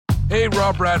Hey,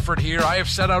 Rob Bradford here. I have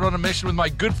set out on a mission with my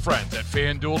good friends at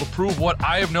FanDuel to prove what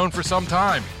I have known for some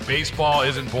time. Baseball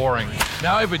isn't boring.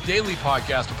 Now I have a daily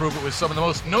podcast to prove it with some of the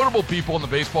most notable people in the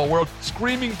baseball world,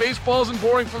 screaming baseball isn't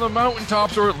boring from the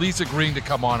mountaintops, or at least agreeing to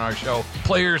come on our show.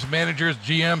 Players, managers,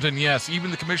 GMs, and yes, even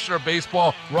the commissioner of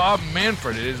baseball, Rob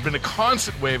Manfred. It has been a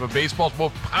constant wave of baseball's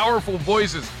most powerful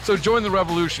voices. So join the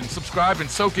revolution. Subscribe and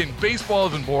soak in Baseball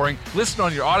Isn't Boring. Listen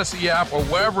on your Odyssey app or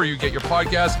wherever you get your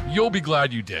podcasts. You'll be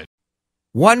glad you did.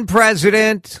 One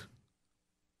president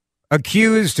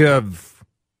accused of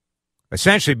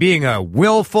essentially being a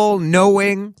willful,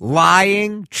 knowing,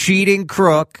 lying, cheating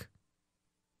crook,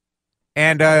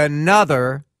 and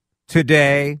another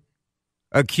today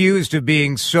accused of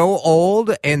being so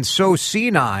old and so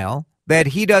senile that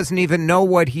he doesn't even know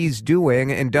what he's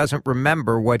doing and doesn't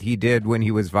remember what he did when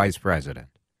he was vice president.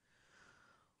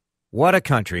 What a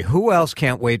country. Who else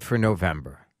can't wait for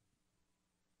November?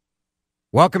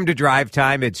 Welcome to Drive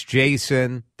Time. It's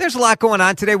Jason. There's a lot going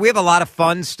on today. We have a lot of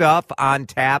fun stuff on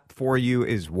tap for you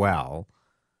as well,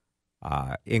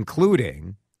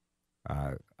 including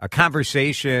a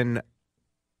conversation.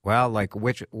 Well, like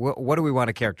what do we want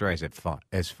to characterize it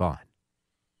as fun?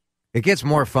 It gets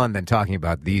more fun than talking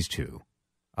about these two.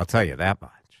 I'll tell you that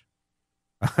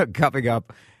much. Coming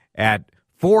up at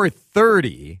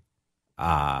 4:30.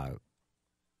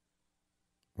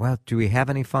 Well, do we have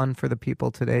any fun for the people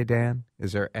today, Dan?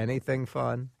 Is there anything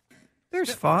fun?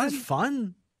 There's fun. There's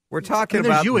fun. We're talking about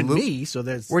there's you and me, so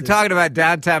we're talking about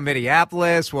downtown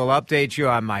Minneapolis. We'll update you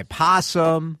on my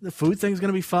possum. The food thing's going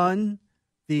to be fun.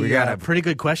 We got a pretty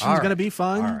good question's going to be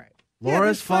fun. All right.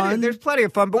 Laura's fun. There's plenty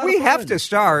of fun, but we have to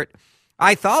start.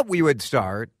 I thought we would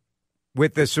start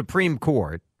with the Supreme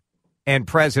Court and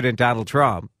President Donald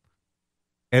Trump,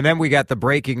 and then we got the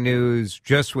breaking news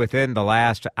just within the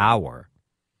last hour.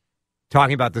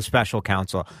 Talking about the special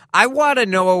counsel. I want to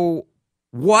know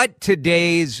what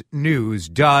today's news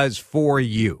does for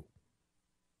you.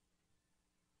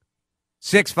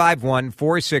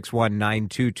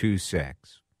 651-461-9226.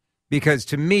 Because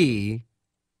to me,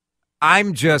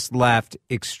 I'm just left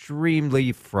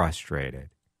extremely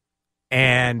frustrated.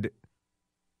 And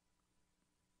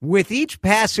with each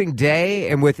passing day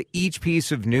and with each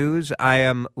piece of news, I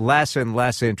am less and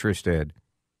less interested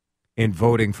in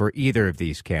voting for either of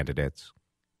these candidates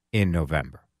in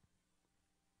November.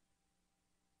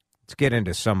 Let's get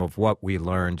into some of what we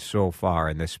learned so far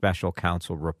in this special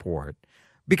counsel report.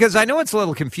 Because I know it's a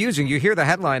little confusing. You hear the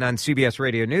headline on CBS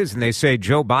Radio News, and they say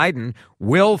Joe Biden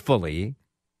willfully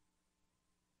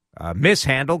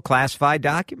mishandled classified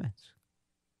documents.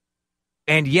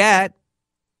 And yet,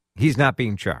 he's not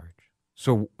being charged.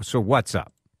 So what's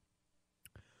up?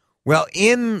 Well,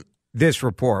 in this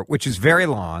report, which is very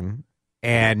long,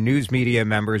 and news media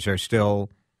members are still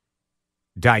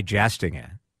digesting it,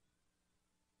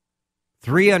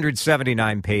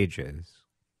 379 pages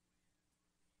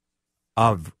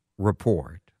of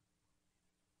report.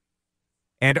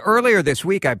 And earlier this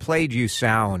week, I played you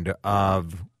sound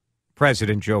of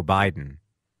President Joe Biden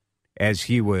as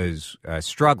he was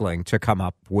struggling to come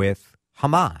up with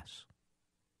Hamas.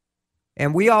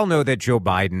 And we all know that Joe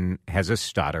Biden has a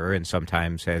stutter and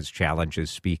sometimes has challenges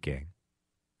speaking.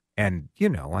 And, you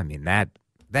know, I mean, that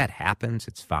happens.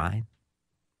 It's fine.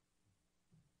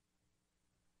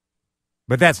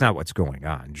 But that's not what's going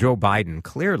on. Joe Biden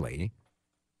clearly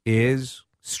is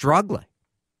struggling.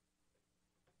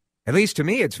 At least to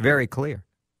me, it's very clear.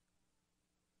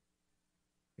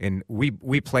 And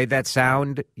we played that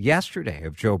sound yesterday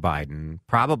of Joe Biden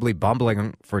probably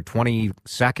bumbling for 20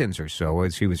 seconds or so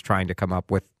as he was trying to come up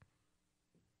with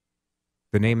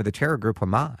the name of the terror group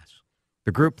Hamas,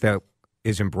 the group that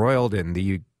is embroiled in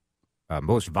the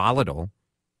most volatile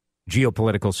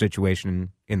geopolitical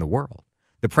situation in the world.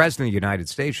 The president of the United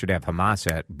States should have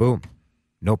Hamas at, boom,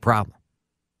 no problem.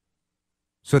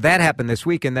 So that happened this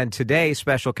week. And then today,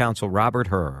 special counsel Robert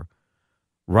Hur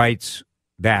writes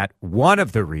that one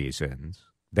of the reasons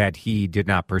that he did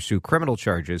not pursue criminal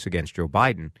charges against Joe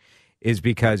Biden is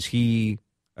because a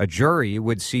jury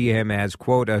would see him as,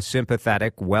 quote, a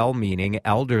sympathetic, well-meaning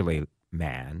elderly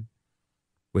man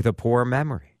with a poor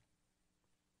memory.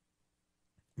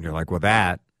 And you're like, well,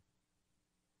 that,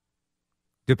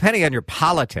 depending on your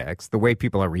politics, the way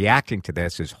people are reacting to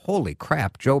this is, holy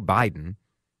crap, Joe Biden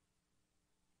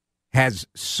has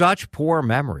such poor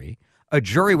memory. A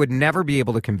jury would never be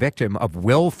able to convict him of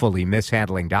willfully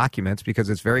mishandling documents because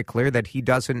it's very clear that he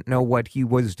doesn't know what he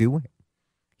was doing.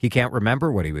 He can't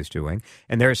remember what he was doing.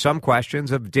 And there are some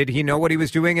questions of, did he know what he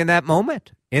was doing in that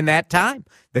moment, in that time?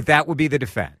 That would be the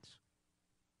defense.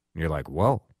 And you're like,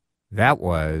 whoa, that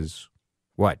was,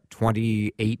 what,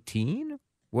 2018?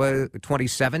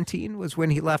 2017 was when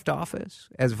he left office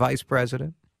as vice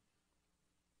president.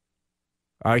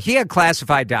 He had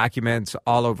classified documents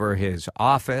all over his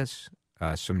office,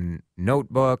 some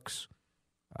notebooks.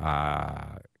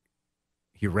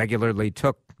 He regularly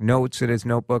took notes in his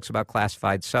notebooks about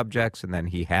classified subjects, and then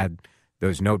he had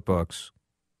those notebooks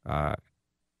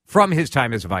from his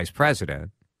time as a vice president,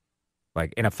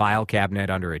 like in a file cabinet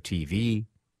under a TV,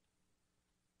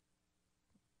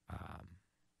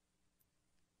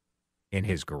 in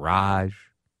his garage,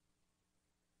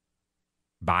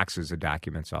 boxes of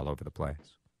documents all over the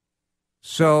place.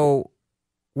 So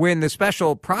when the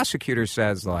special prosecutor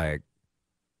says, like,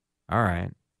 all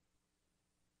right,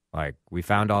 like, we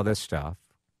found all this stuff,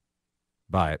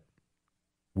 but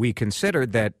we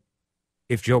considered that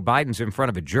if Joe Biden's in front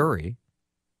of a jury,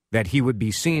 that he would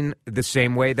be seen the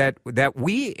same way that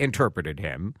we interpreted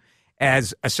him,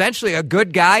 as essentially a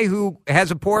good guy who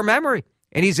has a poor memory,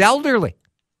 and he's elderly.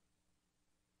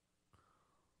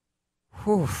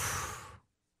 Whew.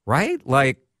 Right?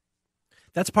 Like,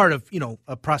 that's part of,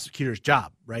 a prosecutor's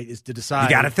job, right, is to decide. You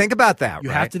got to think about that, You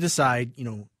right? have to decide,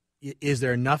 is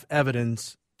there enough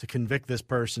evidence to convict this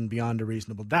person beyond a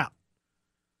reasonable doubt?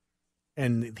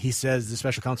 And he says, the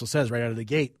special counsel says right out of the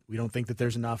gate, we don't think that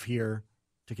there's enough here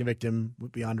to convict him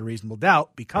beyond a reasonable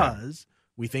doubt because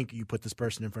we think you put this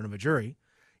person in front of a jury.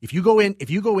 If you go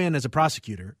in as a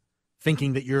prosecutor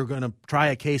thinking that you're going to try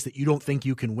a case that you don't think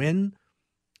you can win,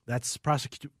 that's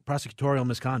prosecutorial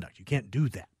misconduct. You can't do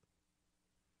that.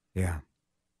 Yeah.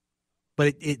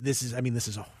 But this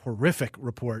is a horrific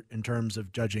report in terms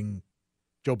of judging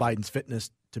Joe Biden's fitness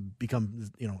to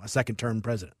become, a second-term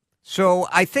president. So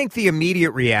I think the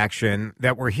immediate reaction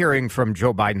that we're hearing from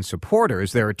Joe Biden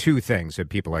supporters, there are two things that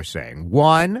people are saying.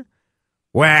 One,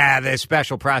 well, this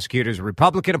special prosecutor is a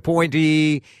Republican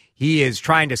appointee. He is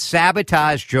trying to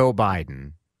sabotage Joe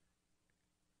Biden.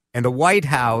 And the White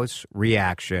House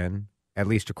reaction, at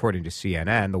least according to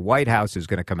CNN, the White House is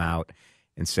going to come out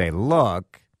and say,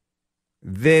 look,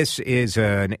 this is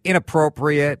an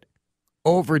inappropriate,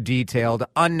 over-detailed,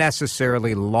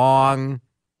 unnecessarily long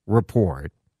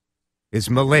report. It's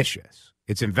malicious.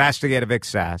 It's investigative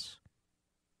excess.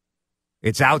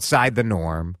 It's outside the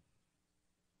norm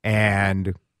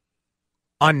and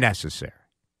unnecessary.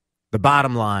 The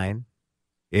bottom line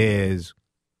is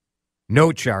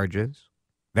no charges.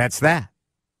 That's that.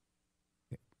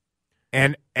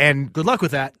 And good luck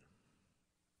with that,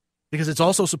 because it's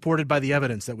also supported by the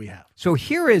evidence that we have. So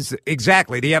here is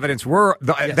exactly the evidence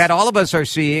that all of us are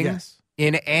seeing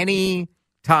in any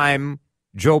time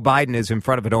Joe Biden is in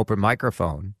front of an open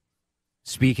microphone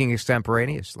speaking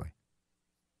extemporaneously.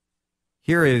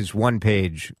 Here is one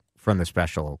page from the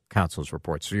special counsel's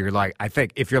report. So you're like, I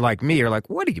think if you're like me, you're like,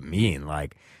 what do you mean?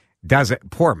 Like,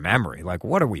 poor memory. Like,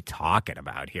 what are we talking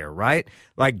about here, right?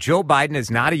 Like, Joe Biden is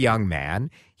not a young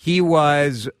man. He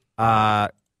was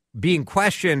being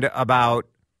questioned about,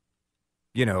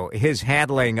 his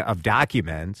handling of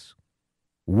documents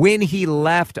when he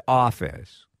left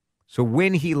office. So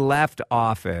when he left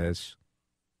office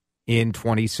in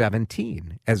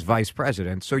 2017 as vice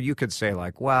president, so you could say,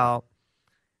 like, well,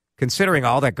 considering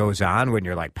all that goes on when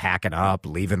you're, like, packing up,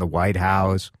 leaving the White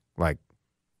House, like,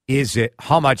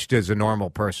 how much does a normal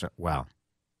person, well,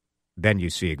 then you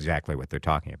see exactly what they're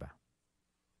talking about.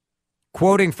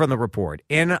 Quoting from the report,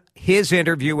 in his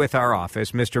interview with our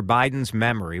office, Mr. Biden's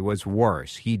memory was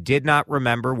worse. He did not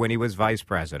remember when he was vice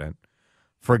president,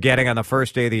 forgetting on the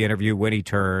first day of the interview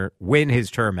when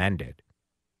his term ended.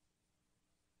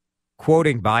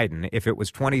 Quoting Biden, if it was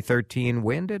 2013,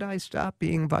 when did I stop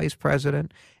being vice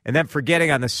president? And then forgetting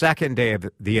on the second day of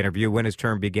the interview when his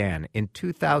term began. In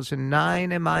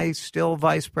 2009, am I still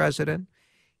vice president?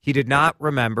 He did not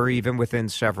remember, even within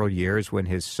several years, when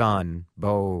his son,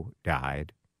 Beau,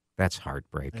 died. That's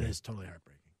heartbreaking. That is totally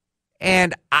heartbreaking.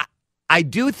 And I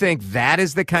do think that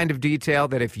is the kind of detail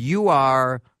that if you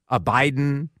are a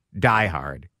Biden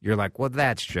diehard, you're like, well,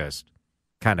 that's just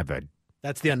kind of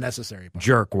that's the unnecessary part.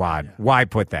 Jerkwad. Yeah. Why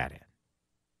put that in?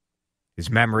 His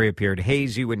memory appeared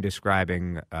hazy when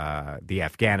describing the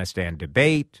Afghanistan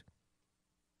debate.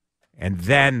 And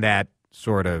then that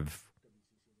sort of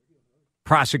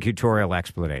prosecutorial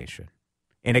explanation.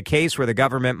 In a case where the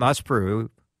government must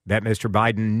prove that Mr.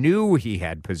 Biden knew he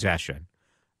had possession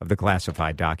of the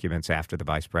classified documents after the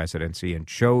vice presidency and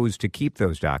chose to keep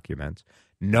those documents,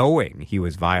 knowing he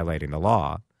was violating the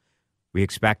law, we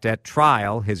expect at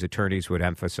trial his attorneys would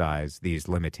emphasize these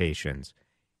limitations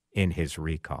in his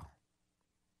recall.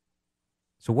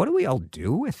 So what do we all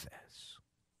do with this?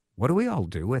 What do we all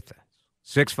do with this?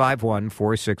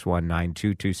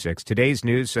 651-461-9226. Today's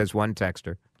news, says one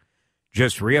texter,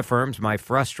 just reaffirms my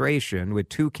frustration with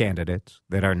two candidates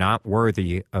that are not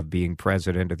worthy of being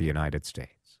president of the United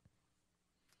States.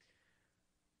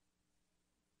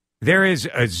 There is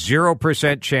a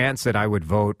 0% chance that I would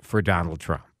vote for Donald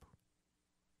Trump.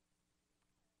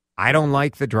 I don't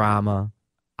like the drama.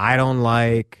 I don't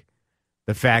like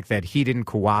the fact that he didn't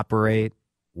cooperate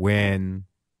when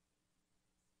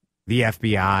the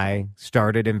FBI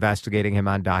started investigating him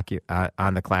on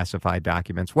the classified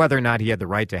documents. Whether or not he had the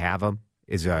right to have them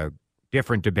is a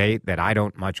different debate that I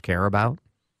don't much care about.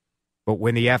 But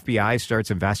when the FBI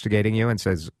starts investigating you and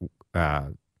says,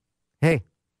 hey,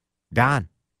 Don,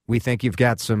 we think you've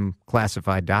got some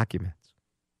classified documents,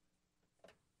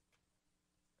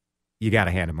 you got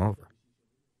to hand him over.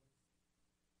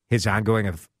 His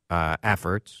ongoing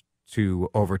efforts to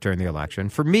overturn the election,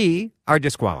 for me, are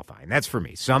disqualifying. That's for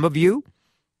me. Some of you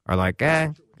are like,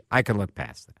 I can look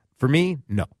past that. For me,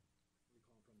 no.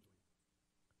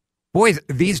 Boys,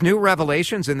 these new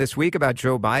revelations in this week about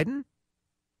Joe Biden,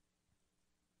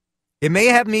 it may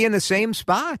have me in the same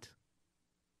spot.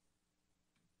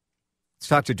 Let's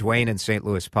talk to Dwayne in St.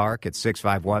 Louis Park at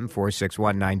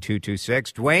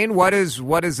 651-461-9226. Dwayne, what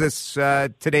does this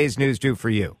today's news do for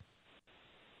you?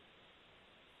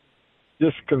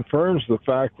 Just confirms the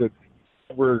fact that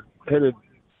we're headed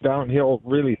downhill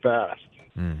really fast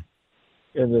in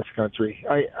this country.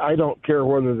 I don't care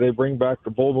whether they bring back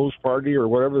the Bull Moose Party or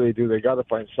whatever they do. They got to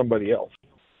find somebody else.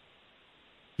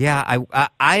 Yeah,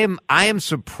 I am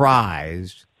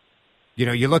surprised. You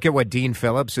know, you look at what Dean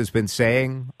Phillips has been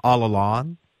saying all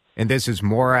along, and this is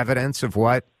more evidence of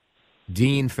what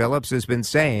Dean Phillips has been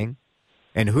saying.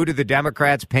 And who do the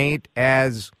Democrats paint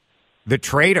as the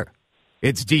traitor?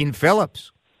 It's Dean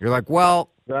Phillips. You're like, well,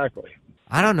 exactly.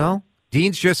 I don't know.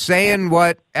 Dean's just saying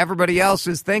what everybody else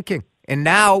is thinking. And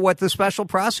now what the special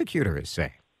prosecutor is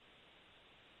saying.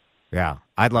 Yeah,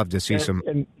 I'd love to see some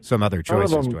other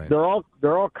choices. Them,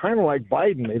 they're all kind of like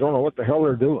Biden. They don't know what the hell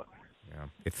they're doing. Yeah,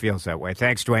 it feels that way.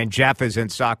 Thanks, Dwayne. Jeff is in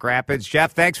Sauk Rapids.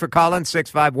 Jeff, thanks for calling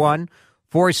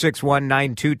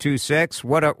 651-461-9226.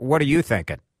 What are you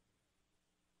thinking?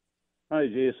 Hi,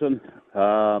 Jason.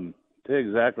 Tell you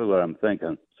exactly what I'm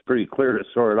thinking. It's pretty clear to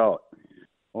sort out.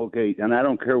 Okay, and I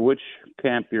don't care which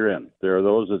camp you're in. There are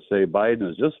those that say Biden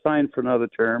is just fine for another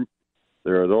term.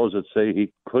 There are those that say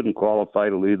he couldn't qualify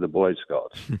to lead the Boy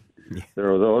Scouts.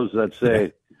 There are those that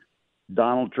say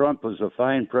Donald Trump was a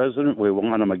fine president. We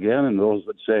want him again. And those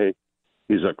that say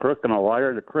he's a crook and a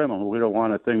liar and a criminal. We don't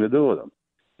want a thing to do with him.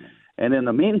 And in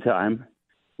the meantime,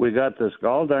 we got this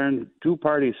gall-darn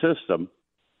two-party system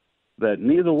that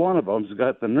neither one of them's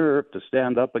got the nerve to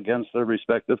stand up against their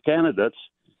respective candidates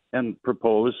and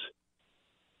propose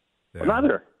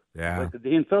another, like the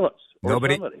Dean Phillips.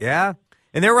 Nobody, somebody. Yeah.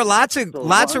 And there were lots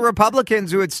of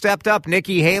Republicans who had stepped up.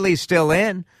 Nikki Haley's still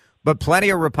in, but plenty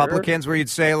of Republicans where you'd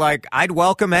say, like, I'd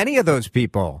welcome any of those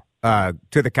people to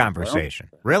the conversation.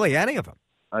 Well, really, any of them.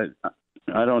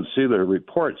 I don't see the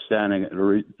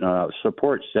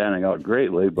support standing out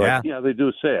greatly, but yeah they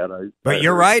do say it. But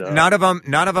you're right. None of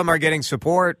them are getting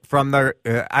support from the.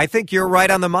 I think you're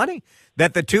right on the money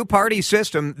that the two-party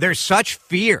system. There's such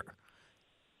fear.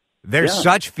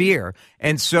 Such fear,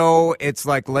 and so it's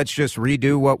like, let's just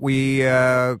redo what we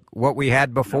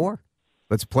had before.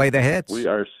 Let's play the hits.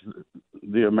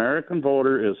 The American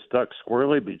voter is stuck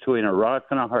squarely between a rock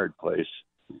and a hard place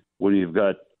when you've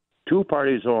got two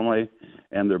parties only,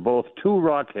 and they're both too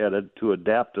rock-headed to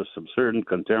adapt to some certain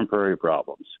contemporary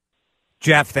problems.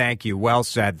 Jeff, thank you. Well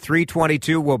said.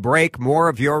 322 will break. More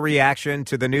of your reaction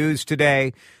to the news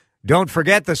today. Don't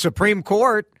forget the Supreme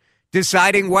Court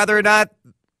deciding whether or not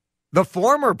the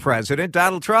former president,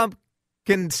 Donald Trump,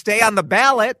 can stay on the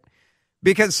ballot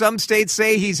because some states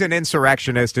say he's an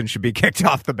insurrectionist and should be kicked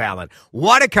off the ballot.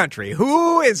 What a country.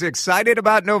 Who is excited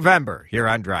about November here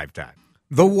on Drive Time?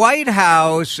 The White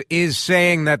House is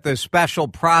saying that the special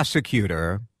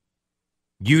prosecutor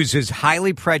uses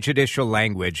highly prejudicial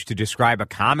language to describe a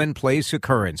commonplace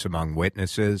occurrence among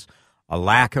witnesses, a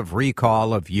lack of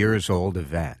recall of years-old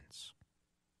events.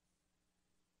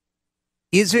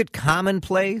 Is it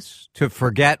commonplace to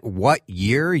forget what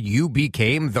year you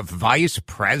became the vice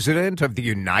president of the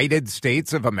United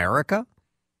States of America?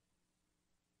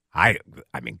 I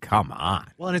mean, come on.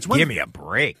 Well, and give me a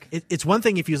break. It's one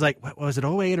thing if you was like, what was it,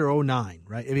 08 or 09,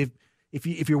 right? I mean,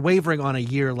 if you're wavering on a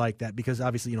year like that, because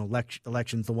obviously,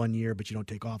 election's the 1 year, but you don't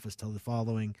take office till the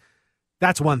following,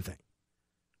 that's one thing.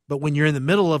 But when you're in the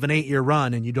middle of an 8-year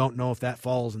run and you don't know if that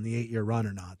falls in the 8-year run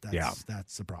or not,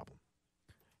 that's the problem.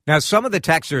 Now, some of the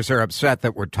texters are upset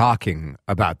that we're talking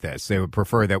about this. They would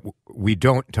prefer that we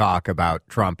don't talk about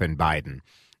Trump and Biden.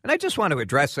 And I just want to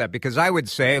address that because I would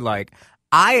say, like,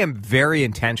 I am very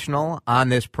intentional on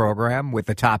this program with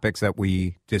the topics that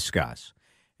we discuss.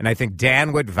 And I think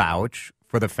Dan would vouch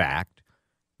for the fact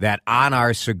that on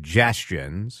our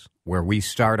suggestions, where we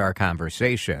start our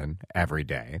conversation every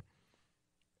day,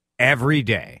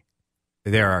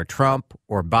 there are Trump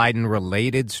or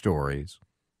Biden-related stories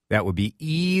that would be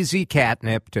easy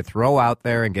catnip to throw out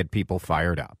there and get people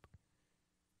fired up.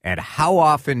 And how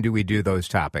often do we do those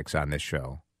topics on this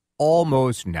show?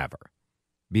 Almost never.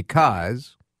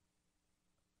 Because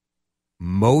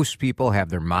most people have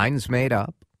their minds made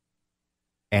up,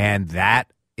 and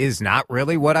that is not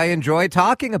really what I enjoy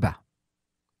talking about.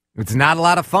 It's not a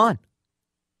lot of fun.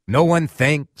 No one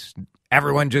thinks.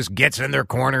 Everyone just gets in their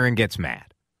corner and gets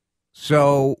mad.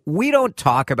 So we don't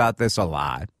talk about this a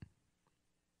lot.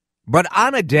 But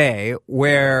on a day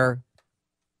where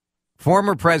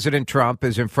former President Trump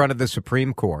is in front of the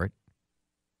Supreme Court,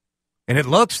 and it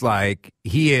looks like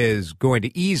he is going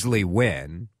to easily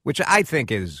win, which I think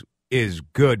is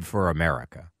good for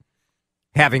America,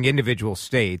 having individual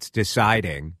states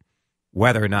deciding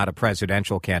whether or not a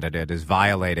presidential candidate is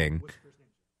violating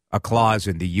a clause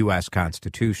in the U.S.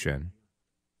 Constitution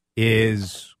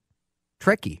is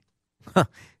tricky,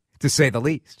 to say the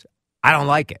least. I don't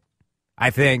like it.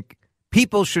 I think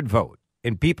people should vote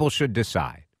and people should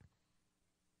decide.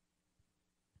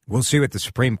 We'll see what the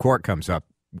Supreme Court comes up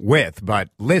with, but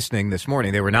listening this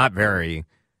morning, they were not very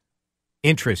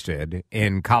interested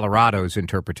in Colorado's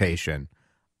interpretation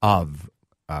of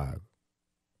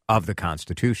the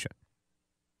Constitution.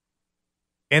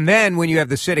 And then when you have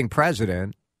the sitting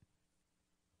president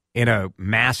in a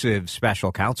massive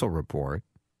special counsel report,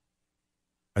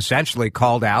 essentially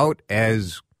called out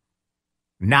as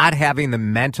not having the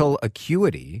mental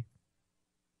acuity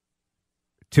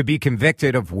to be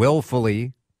convicted of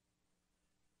willfully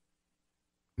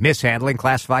mishandling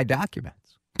classified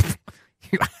documents. I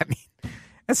mean,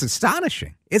 that's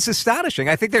astonishing. It's astonishing.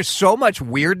 I think there's so much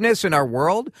weirdness in our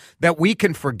world that we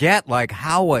can forget, like,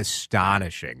 how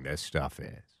astonishing this stuff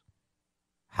is.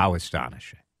 How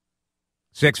astonishing.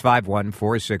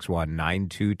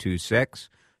 651-461-9226.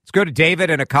 Let's go to David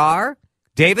in a car.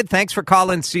 David, thanks for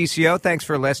calling CCO. Thanks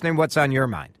for listening. What's on your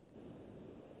mind?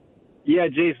 Yeah,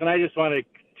 Jason, I just wanted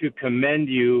to commend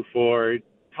you for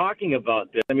talking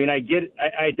about this. I mean, I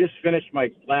just finished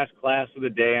my last class of the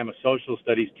day. I'm a social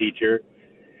studies teacher,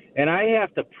 and I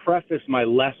have to preface my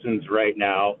lessons right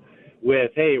now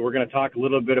with, hey, we're going to talk a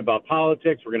little bit about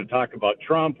politics. We're going to talk about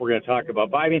Trump. We're going to talk about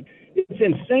Biden. It's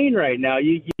insane right now.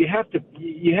 You have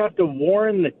to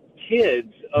warn the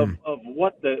kids of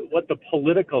what the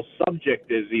political subject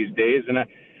is these days. And I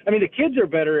mean, the kids are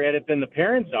better at it than the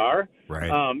parents are. Right.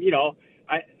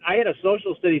 I had a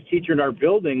social studies teacher in our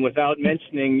building, without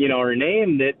mentioning, her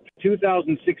name, that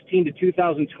 2016 to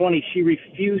 2020, she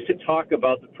refused to talk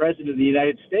about the president of the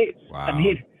United States. Wow. I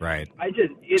mean, right. I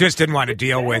just didn't want to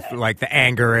deal with like the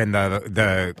anger and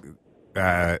the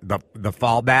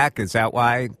fallback. Is that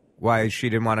why she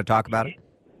didn't want to talk about it?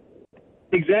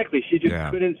 Exactly. She just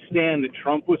couldn't stand that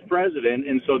Trump was president,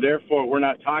 and so therefore we're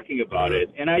not talking about it.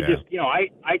 And I just, I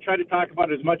try to talk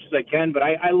about it as much as I can, but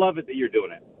I love it that you're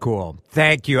doing it. Cool.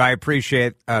 Thank you. I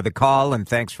appreciate the call, and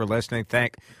thanks for listening.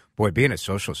 Boy, being a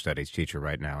social studies teacher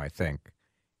right now, I think,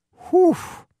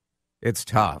 it's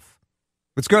tough.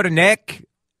 Let's go to Nick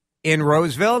in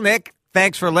Roseville. Nick,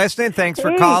 thanks for listening. Thanks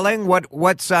for calling.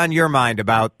 What's on your mind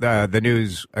about the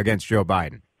news against Joe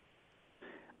Biden?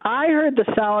 I heard the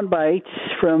sound bites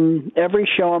from every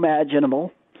show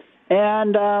imaginable,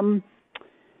 and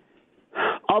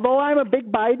although I'm a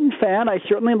big Biden fan, I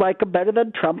certainly like him better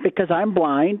than Trump because I'm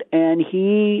blind, and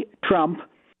Trump,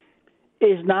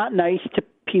 is not nice to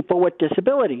people with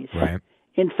disabilities. Right.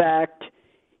 In fact,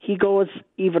 he goes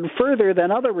even further than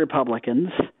other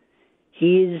Republicans.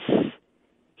 He's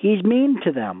mean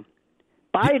to them.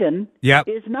 Biden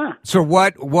is not. So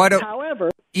however,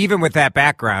 even with that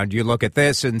background, you look at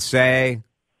this and say...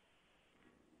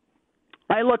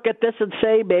 I look at this and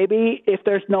say, maybe if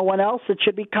there's no one else, it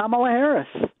should be Kamala Harris.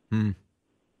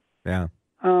 Yeah.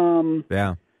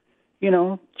 Yeah.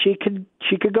 She could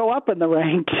go up in the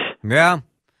ranks. Yeah.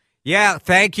 Yeah,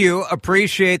 thank you.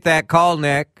 Appreciate that call,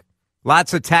 Nick.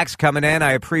 Lots of text coming in.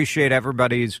 I appreciate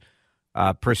everybody's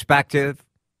perspective.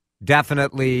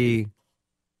 Definitely...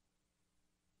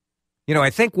 I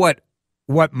think what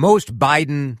most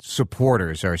Biden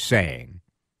supporters are saying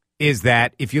is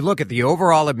that if you look at the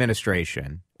overall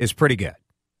administration, is pretty good.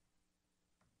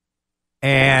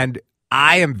 And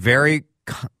I am very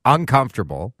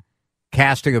uncomfortable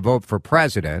casting a vote for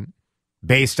president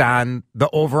based on the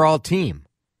overall team.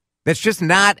 That's just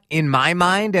not in my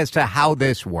mind as to how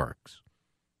this works.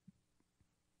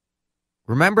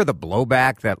 Remember the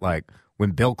blowback that, like,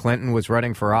 when Bill Clinton was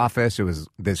running for office, it was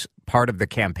this part of the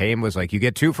campaign was like, you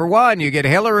get 2 for 1, you get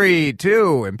Hillary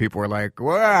too. And people were like,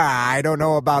 well, I don't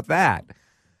know about that.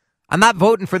 I'm not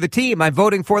voting for the team. I'm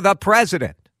voting for the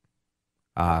president.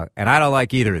 And I don't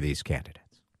like either of these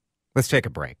candidates. Let's take a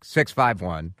break.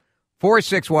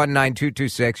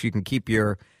 651-461-9226. You can keep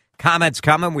your comments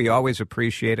coming. We always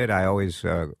appreciate it. I always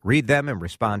read them and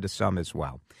respond to some as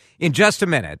well. In just a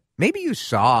minute, maybe you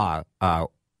saw,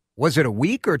 was it a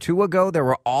week or 2 ago, there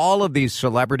were all of these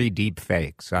celebrity deep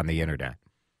fakes on the internet.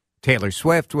 Taylor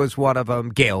Swift was one of them,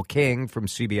 Gayle King from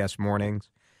CBS Mornings.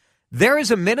 There is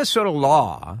a Minnesota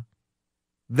law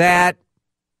that,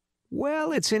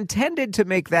 well, it's intended to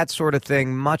make that sort of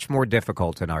thing much more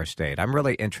difficult in our state. I'm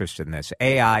really interested in this.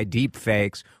 AI, deep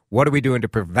fakes, what are we doing to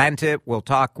prevent it? We'll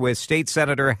talk with State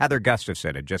Senator Heather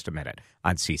Gustafson in just a minute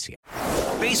on CCN.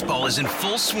 Baseball is in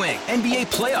full swing.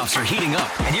 NBA playoffs are heating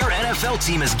up, and your NFL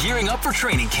team is gearing up for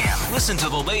training camp. Listen to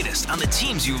the latest on the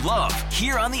teams you love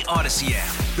here on the Odyssey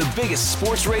app. The biggest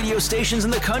sports radio stations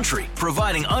in the country,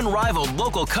 providing unrivaled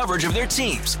local coverage of their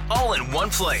teams, all in one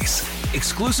place.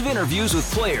 Exclusive interviews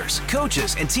with players,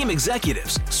 coaches, and team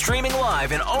executives, streaming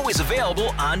live and always available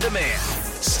on demand.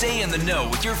 Stay in the know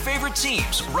with your favorite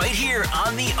teams right here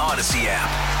on the Odyssey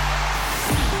app.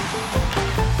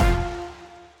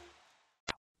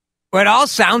 Well, it all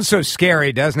sounds so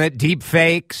scary, doesn't it? Deep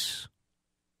fakes.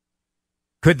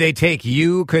 Could they take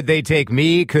you? Could they take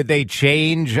me? Could they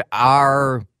change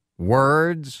our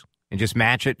words and just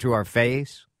match it to our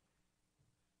face?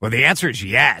 Well, the answer is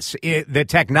yes. The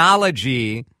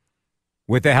technology,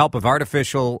 with the help of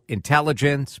artificial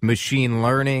intelligence, machine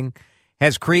learning,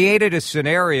 has created a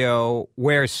scenario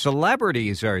where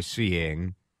celebrities are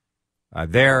seeing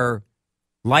their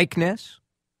likeness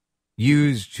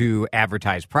used to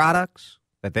advertise products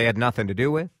that they had nothing to do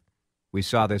with. We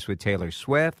saw this with Taylor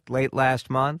Swift late last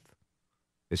month.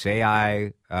 This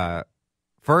AI,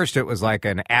 first it was like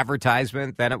an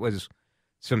advertisement, then it was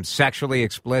some sexually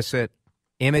explicit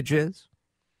images.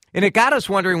 And it got us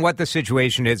wondering what the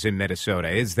situation is in Minnesota.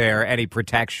 Is there any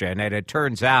protection? And it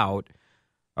turns out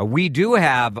we do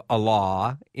have a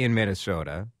law in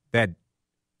Minnesota that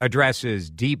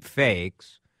addresses deep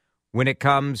fakes when it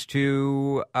comes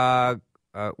to,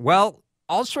 well,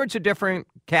 all sorts of different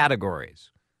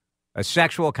categories.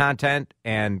 Sexual content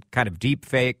and kind of deep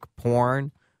fake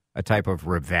porn, a type of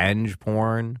revenge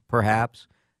porn, perhaps.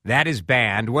 That is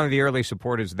banned. One of the early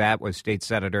supporters of that was State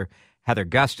Senator Heather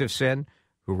Gustafson,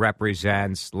 who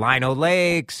represents Lino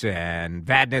Lakes and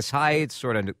Vadnais Heights,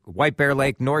 sort of White Bear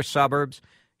Lake, north suburbs.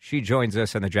 She joins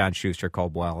us on the John Schuster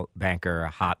Coldwell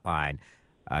Banker Hotline.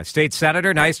 State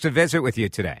Senator, nice to visit with you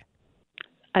today.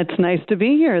 It's nice to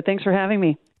be here. Thanks for having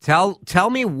me. Tell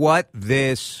me what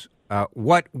this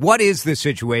what is the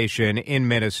situation in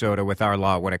Minnesota with our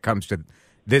law when it comes to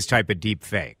this type of deep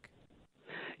fake?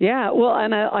 Yeah, well,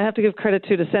 and I have to give credit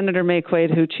to Senator May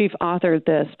Quaid, who chief authored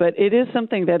this, but it is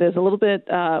something that is a little bit,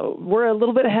 we're a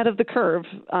little bit ahead of the curve.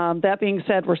 That being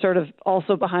said, we're sort of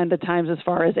also behind the times as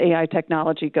far as AI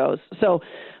technology goes. So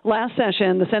last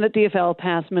session, the Senate DFL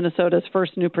passed Minnesota's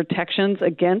first new protections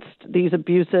against these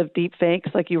abusive deep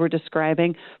fakes, like you were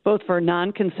describing, both for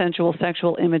non-consensual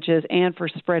sexual images and for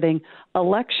spreading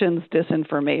elections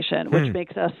disinformation, which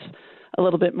makes us a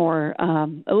little bit more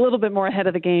ahead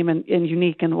of the game and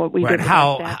unique in what we did with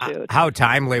the statute. How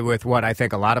timely with what I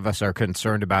think a lot of us are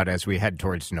concerned about as we head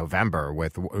towards November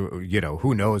with,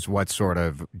 who knows what sort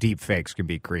of deep fakes can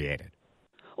be created.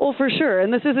 Well, for sure.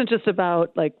 And this isn't just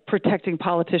about like protecting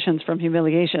politicians from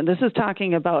humiliation. This is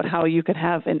talking about how you could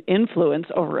have an influence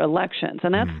over elections.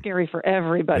 And that's scary for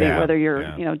everybody, whether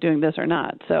you're, doing this or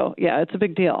not. So, yeah, it's a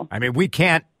big deal. I mean, we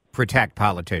can't protect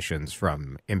politicians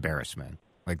from embarrassment.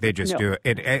 Like they just do it.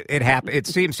 It happen. It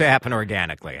seems to happen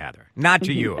organically, Heather. Not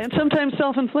to you, and sometimes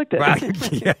self-inflicted.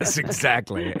 Right. Yes,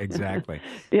 exactly.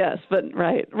 Yes, but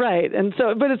right. And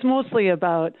so, but it's mostly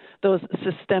about those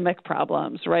systemic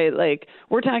problems, right? Like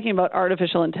we're talking about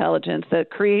artificial intelligence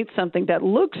that creates something that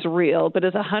looks real, but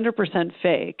is 100%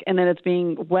 fake, and then it's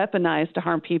being weaponized to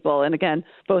harm people. And again,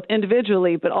 both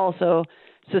individually, but also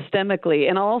systemically.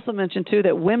 And I'll also mention, too,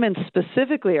 that women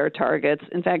specifically are targets.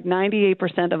 In fact,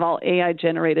 98% of all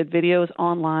AI-generated videos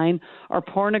online are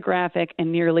pornographic,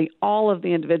 and nearly all of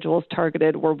the individuals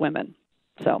targeted were women.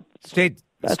 So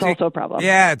that's also a problem.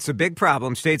 Yeah, it's a big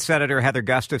problem. State Senator Heather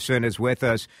Gustafson is with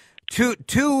us.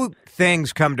 Two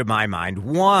things come to my mind.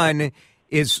 One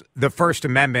is the First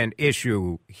Amendment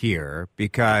issue here,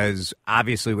 because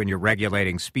obviously when you're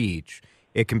regulating speech,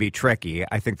 it can be tricky.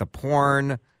 I think the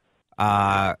porn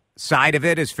side of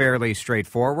it is fairly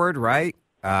straightforward, right?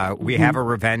 We have a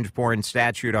revenge porn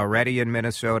statute already in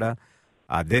Minnesota.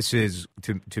 This is,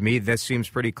 to me, this seems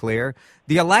pretty clear.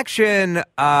 The election,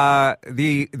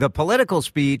 the political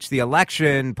speech, the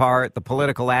election part, the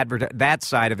political that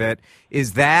side of it,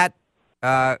 is that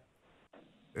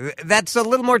that's a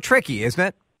little more tricky, isn't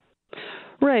it?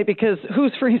 Right, because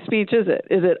whose free speech is it?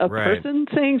 Is it a person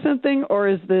saying something, or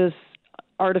is this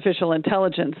artificial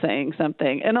intelligence saying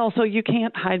something? And also, you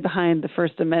can't hide behind the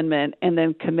First Amendment and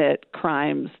then commit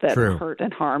crimes that hurt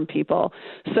and harm people.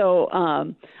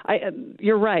 So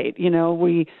you're right. You know,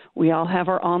 we all have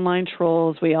our online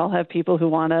trolls. We all have people who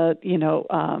want to,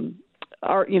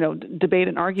 debate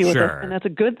and argue with us, and that's a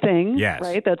good thing,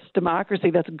 right? That's democracy.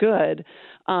 That's good.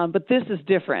 But this is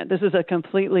different. This is a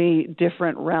completely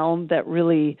different realm that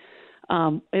really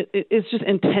it's just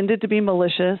intended to be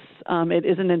malicious. It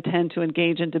isn't intended to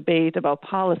engage in debate about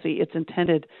policy. It's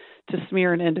intended to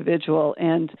smear an individual.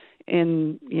 And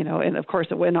of course,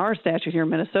 in our statute here in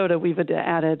Minnesota, we've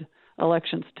added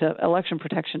election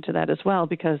protection to that as well,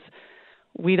 because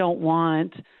we don't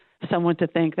want someone to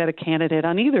think that a candidate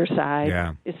on either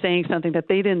side is saying something that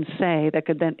they didn't say that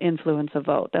could then influence a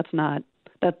vote. That's not.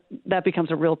 That becomes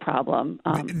a real problem.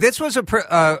 This was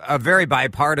a very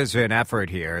bipartisan effort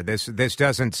here. This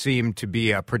doesn't seem to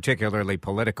be a particularly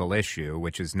political issue,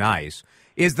 which is nice.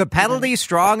 Is the penalty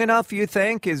strong enough, you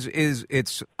think? Is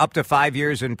it's up to 5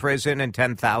 years in prison and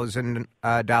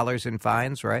 $10,000 in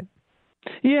fines, right?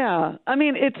 Yeah. I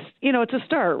mean, it's a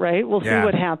start, right? We'll see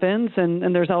what happens,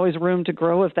 and there's always room to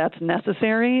grow if that's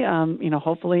necessary.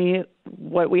 Hopefully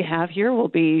what we have here will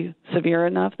be severe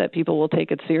enough that people will take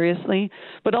it seriously.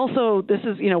 But also, this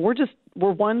is,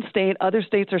 we're one state. Other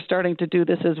states are starting to do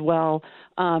this as well.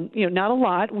 Not a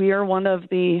lot. We are one of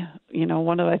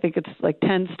I think it's like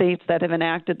 10 states that have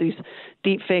enacted these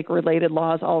deepfake related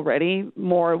laws already.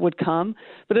 More would come.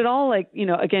 But it all,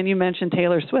 again, you mentioned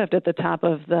Taylor Swift at the top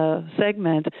of the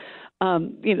segment.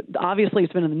 Obviously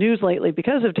it's been in the news lately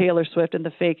because of Taylor Swift and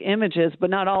the fake images, but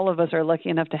not all of us are lucky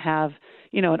enough to have,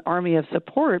 an army of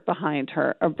support behind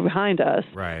her or behind us.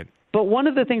 Right. But one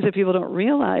of the things that people don't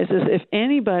realize is if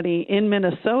anybody in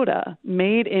Minnesota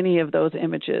made any of those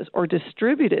images or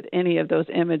distributed any of those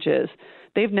images,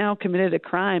 they've now committed a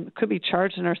crime, could be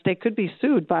charged in our state, could be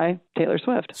sued by Taylor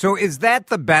Swift. So is that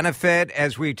the benefit,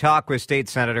 as we talk with State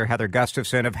Senator Heather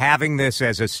Gustafson, of having this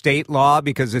as a state law?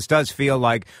 Because this does feel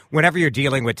like whenever you're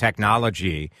dealing with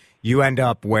technology, you end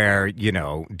up where,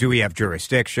 do we have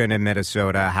jurisdiction in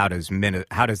Minnesota? How does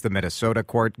the Minnesota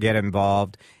court get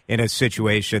involved in a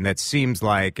situation that seems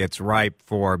like it's ripe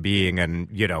for being an,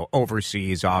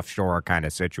 overseas, offshore kind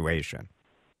of situation?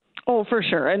 Oh, for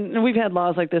sure. And we've had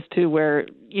laws like this, too, where,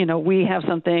 we have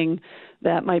something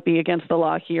that might be against the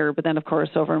law here, but then, of course,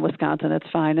 over in Wisconsin, it's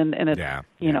fine. And it's,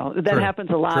 that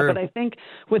happens a lot. True. But I think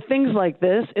with things like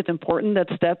this, it's important that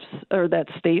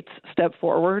states step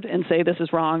forward and say, this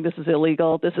is wrong, this is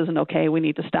illegal, this isn't okay, we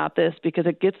need to stop this, because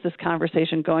it gets this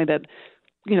conversation going that,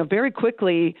 very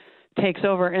quickly takes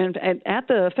over. And at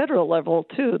the federal level,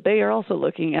 too, they are also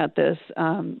looking at this.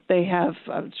 They have,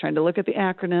 I was trying to look at the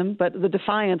acronym, but the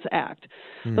Defiance Act.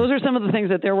 Those are some of the things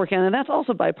that they're working on, and that's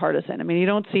also bipartisan. I mean, you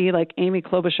don't see like Amy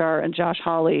Klobuchar and Josh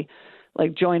Hawley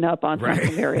like join up on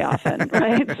something very often,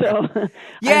 right? So,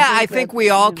 I think we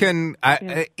all can.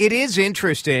 It is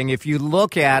interesting if you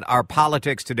look at our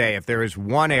politics today. If there is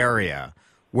one area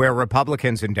where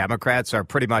Republicans and Democrats are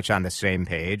pretty much on the same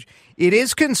page, it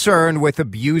is concerned with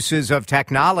abuses of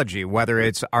technology, whether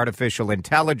it's artificial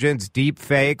intelligence, deep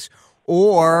fakes,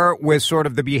 or with sort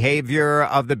of the behavior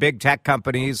of the big tech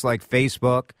companies like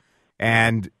Facebook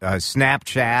and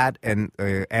Snapchat, and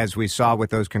as we saw with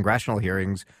those congressional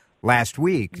hearings last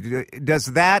week. Does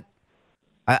that,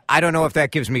 I don't know if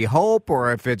that gives me hope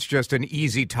or if it's just an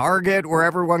easy target where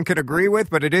everyone could agree with,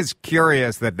 but it is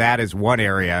curious that is one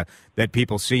area that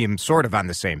people seem sort of on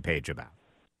the same page about.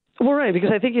 Well, right, because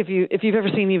I think if you've ever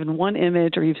seen even one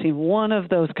image or you've seen one of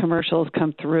those commercials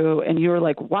come through and you're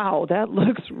like, wow, that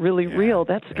looks really real,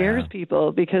 that scares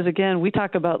people. Because, again, we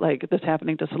talk about like this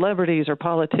happening to celebrities or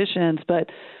politicians, but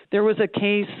there was a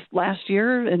case last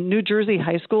year in New Jersey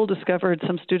high school discovered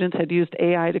some students had used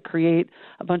AI to create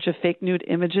a bunch of fake nude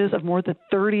images of more than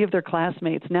 30 of their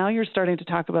classmates. Now you're starting to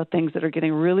talk about things that are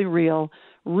getting really real,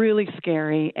 really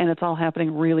scary, and it's all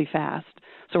happening really fast.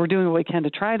 So we're doing what we can to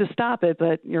try to stop it,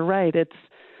 but you're right. It's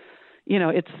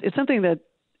something that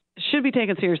should be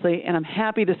taken seriously, and I'm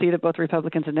happy to see that both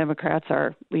Republicans and Democrats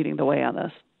are leading the way on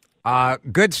this.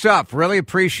 Good stuff. Really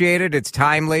appreciate it. It's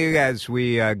timely as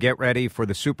we get ready for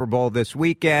the Super Bowl this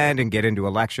weekend and get into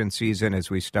election season as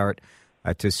we start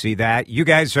to see that. You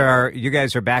guys are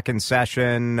back in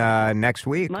session next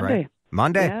week, Monday. Right?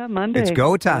 Monday. Yeah, Monday. It's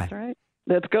go time. That's right.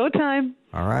 It's go time.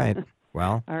 All right.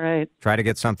 Well, all right. Try to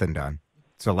get something done.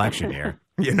 It's election year.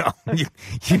 You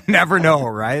never know,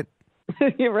 right?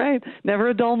 You're right. Never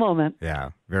a dull moment.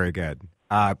 Yeah, very good.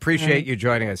 Appreciate you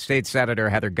joining us. State Senator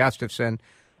Heather Gustafson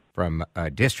from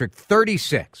District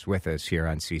 36 with us here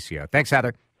on CCO. Thanks,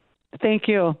 Heather. Thank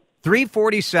you.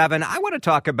 347. I want to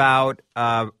talk about,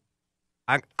 I'm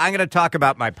going to talk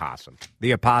about my possum.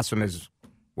 The opossum is,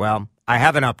 well, I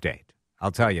have an update.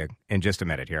 I'll tell you in just a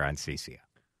minute here on CCO.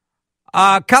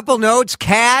 A couple notes.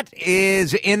 Cat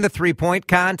is in the three-point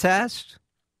contest.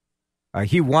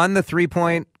 He won the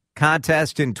three-point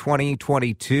contest in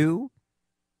 2022.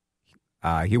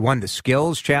 He won the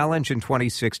skills challenge in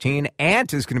 2016.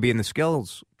 Ant is going to be in the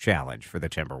skills challenge for the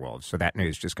Timberwolves. So that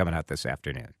news just coming out this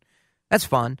afternoon. That's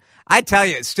fun. I tell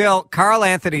you, still, Karl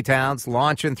Anthony Towns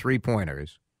launching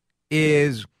three-pointers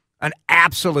is an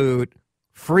absolute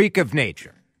freak of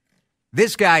nature.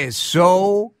 This guy is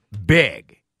so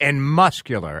big and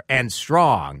muscular and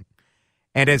strong.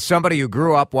 And as somebody who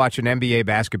grew up watching NBA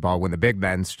basketball when the big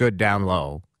men stood down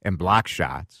low and blocked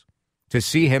shots, to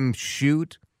see him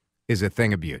shoot is a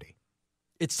thing of beauty.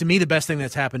 It's, to me, the best thing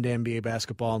that's happened to NBA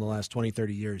basketball in the last 20,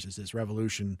 30 years is this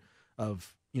revolution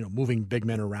of, moving big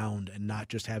men around and not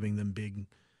just having them being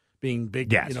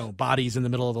big, yes, bodies in the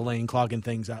middle of the lane clogging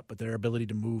things up, but their ability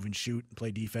to move and shoot and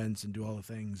play defense and do all the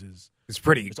things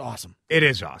it's awesome. It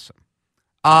is awesome.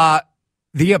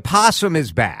 The opossum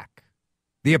is back.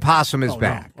 The opossum is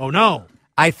back. No. Oh, no.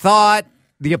 I thought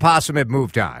the opossum had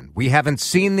moved on. We haven't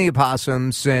seen the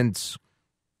opossum since,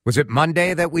 was it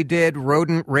Monday that we did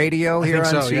Rodent Radio here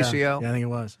on CCO? Yeah, I think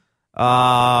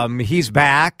it was. He's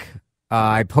back.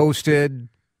 I posted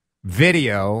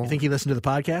video. You think he listened to the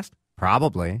podcast?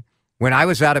 Probably. When I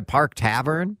was out at Park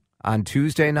Tavern on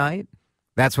Tuesday night,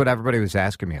 that's what everybody was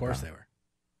asking me about. Of course they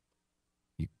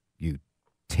were. You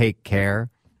take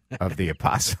care of the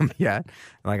opossum yet?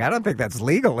 I don't think that's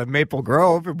legal in Maple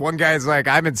Grove. One guy's like,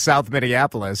 I'm in South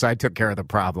Minneapolis. I took care of the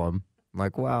problem. I'm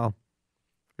like, well,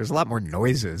 there's a lot more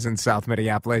noises in South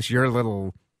Minneapolis. You're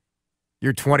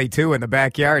 22 in the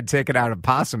backyard taking out a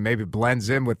possum. Maybe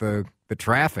blends in with the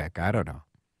traffic. I don't know.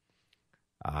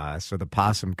 So the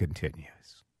possum continues.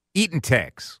 Eating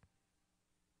ticks.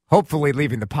 Hopefully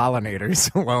leaving the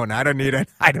pollinators alone. I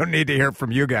don't need to hear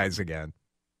from you guys again.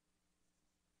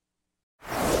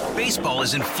 Baseball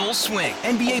is in full swing.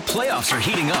 NBA playoffs are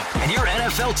heating up, and your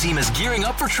NFL team is gearing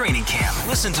up for training camp.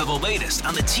 Listen to the latest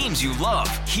on the teams you love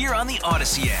here on the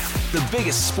Odyssey app. The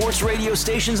biggest sports radio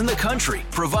stations in the country,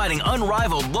 providing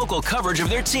unrivaled local coverage of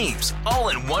their teams, all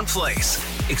in one place.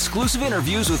 Exclusive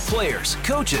interviews with players,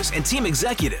 coaches, and team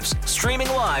executives, streaming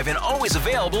live and always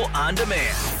available on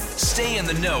demand. Stay in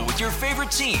the know with your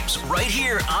favorite teams right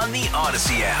here on the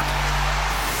Odyssey app.